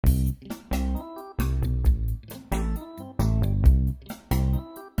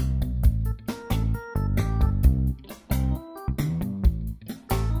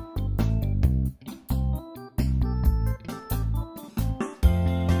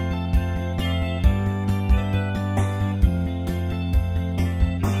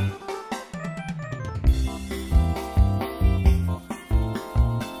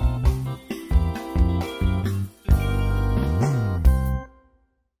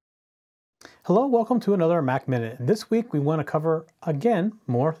Hello, welcome to another Mac Minute. This week we want to cover, again,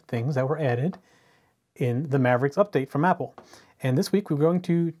 more things that were added in the Mavericks update from Apple. And this week we're going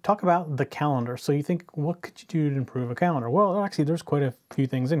to talk about the calendar. So you think, what could you do to improve a calendar? Well, actually, there's quite a few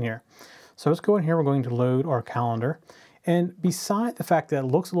things in here. So let's go in here, we're going to load our calendar. And beside the fact that it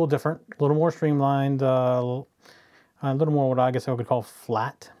looks a little different, a little more streamlined, a little more what I guess I would call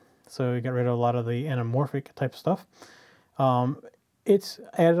flat. So you get rid of a lot of the anamorphic type stuff. It's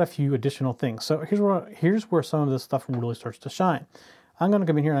added a few additional things. So here's where some of this stuff really starts to shine. I'm going to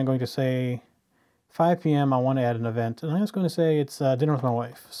come in here and I'm going to say 5 p.m. I want to add an event. And I'm just going to say it's dinner with my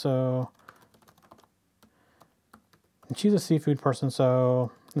wife. So and she's a seafood person.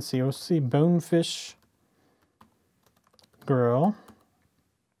 So let's see Bonefish Grill.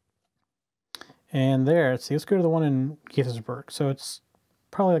 And there, let's go to the one in Gaithersburg. So it's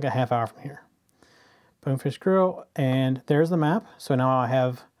probably like a half hour from here. Bonefish Grill, and there's the map. So now I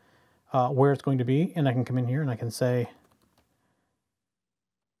have where it's going to be, and I can come in here and I can say,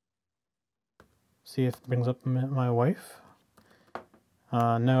 see if it brings up my wife.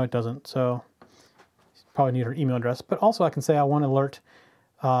 No, it doesn't. So probably need her email address, but also I can say I want to alert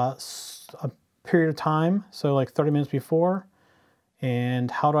a period of time, so like 30 minutes before, and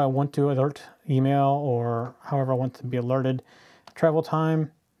how do I want to alert email or however I want to be alerted. Travel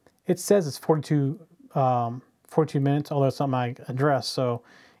time, it says it's 42 minutes, although it's not my address, so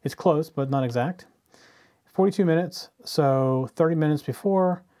it's close, but not exact. 42 minutes, so 30 minutes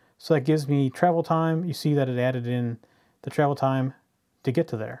before, so that gives me travel time. You see that it added in the travel time to get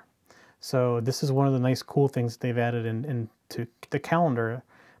to there. So this is one of the nice cool things they've added into the calendar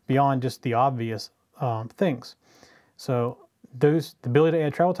beyond just the obvious things. So the ability to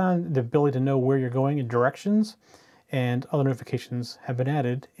add travel time, the ability to know where you're going in directions, and other notifications have been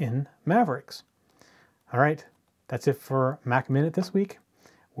added in Mavericks. All right, that's it for Mac Minute this week.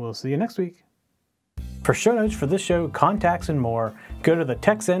 We'll see you next week. For show notes for this show, contacts, and more, go to the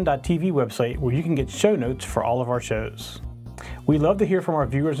techzen.tv website where you can get show notes for all of our shows. We love to hear from our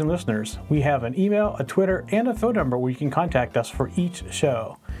viewers and listeners. We have an email, a Twitter, and a phone number where you can contact us for each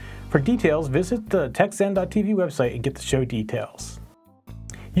show. For details, visit the techzen.tv website and get the show details.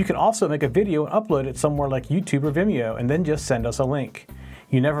 You can also make a video and upload it somewhere like YouTube or Vimeo and then just send us a link.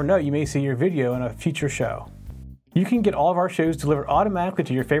 You never know, you may see your video in a future show. You can get all of our shows delivered automatically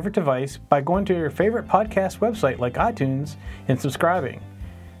to your favorite device by going to your favorite podcast website like iTunes and subscribing.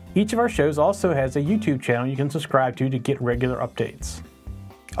 Each of our shows also has a YouTube channel you can subscribe to get regular updates.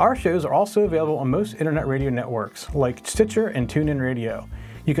 Our shows are also available on most internet radio networks like Stitcher and TuneIn Radio.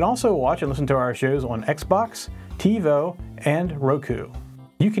 You can also watch and listen to our shows on Xbox, TiVo, and Roku.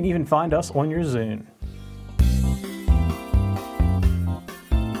 You can even find us on your Zune.